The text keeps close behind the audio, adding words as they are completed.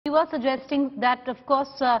you are suggesting that, of course,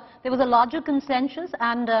 there was a larger consensus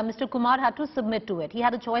and Mr. Kumar had to submit to it. He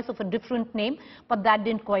had a choice of a different name, but that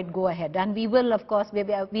didn't quite go ahead. And we will, of course, we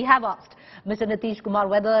have asked Mr. Nitish Kumar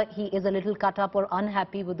whether he is a little cut up or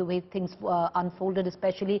unhappy with the way things unfolded,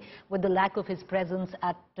 especially with the lack of his presence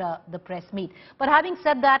at the press meet. But having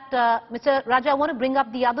said that, Mr. Raja, I want to bring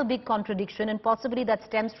up the other big contradiction, and possibly that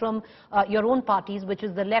stems from your own parties, which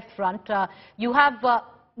is the left front. You have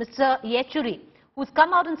Mr. Yechuri, who's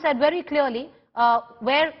come out and said very clearly,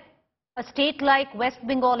 where a state like West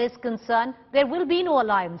Bengal is concerned, there will be no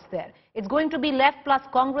alliance there. It's going to be left plus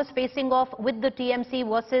Congress facing off with the TMC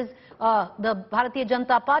versus the Bharatiya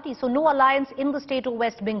Janata Party. So no alliance in the state of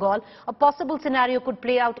West Bengal. A possible scenario could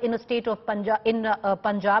play out in a state of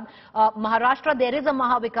Punjab. Maharashtra, there is a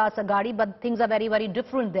Mahavikas Aghadi, but things are very, very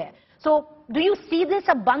different there. So do you see this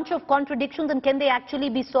a bunch of contradictions, and can they actually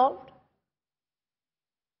be solved?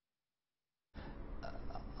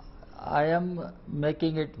 I am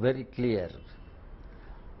making it very clear.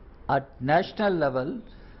 At national level,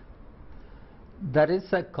 there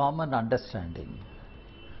is a common understanding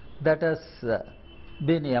that has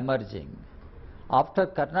been emerging. After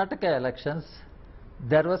Karnataka elections,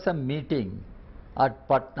 there was a meeting at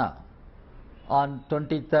Patna on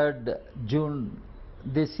 23rd June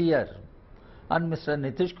this year, and Mr.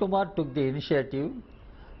 Nitish Kumar took the initiative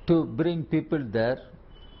to bring people there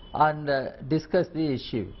and discuss the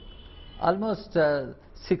issue. Almost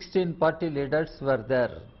 16 party leaders were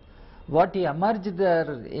there. What emerged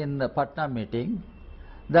there in the Patna meeting,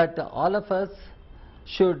 that all of us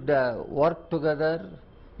should work together,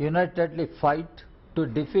 unitedly fight to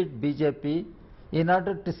defeat BJP in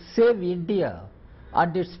order to save India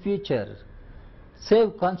and its future,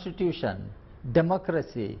 save constitution,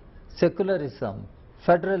 democracy, secularism,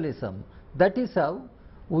 federalism. That is how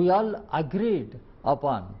we all agreed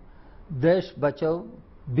upon Desh Bachao,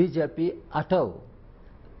 BJP Atao.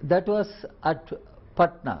 That was at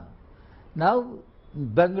Patna. Now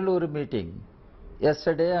Bengaluru meeting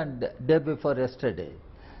yesterday and day before yesterday.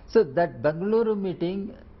 So that Bengaluru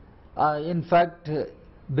meeting in fact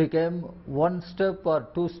became one step or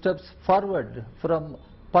two steps forward from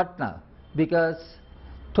Patna, because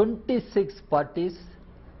 26 parties,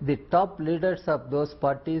 the top leaders of those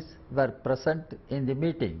parties were present in the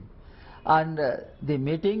meeting, and the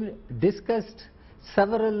meeting discussed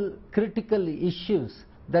several critical issues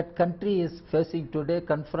that country is facing today,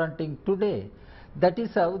 confronting today. That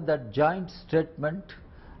is how that joint statement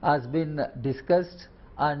has been discussed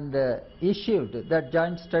and issued. That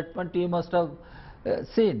joint statement you must have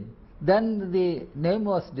seen. Then the name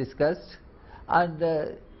was discussed, and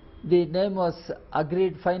the name was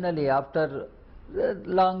agreed finally after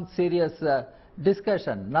long serious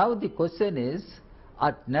discussion. Now the question is,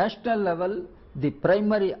 at national level, the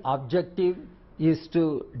primary objective is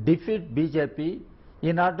to defeat BJP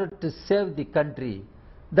in order to save the country.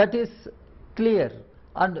 That is clear,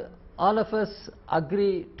 and all of us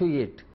agree to it.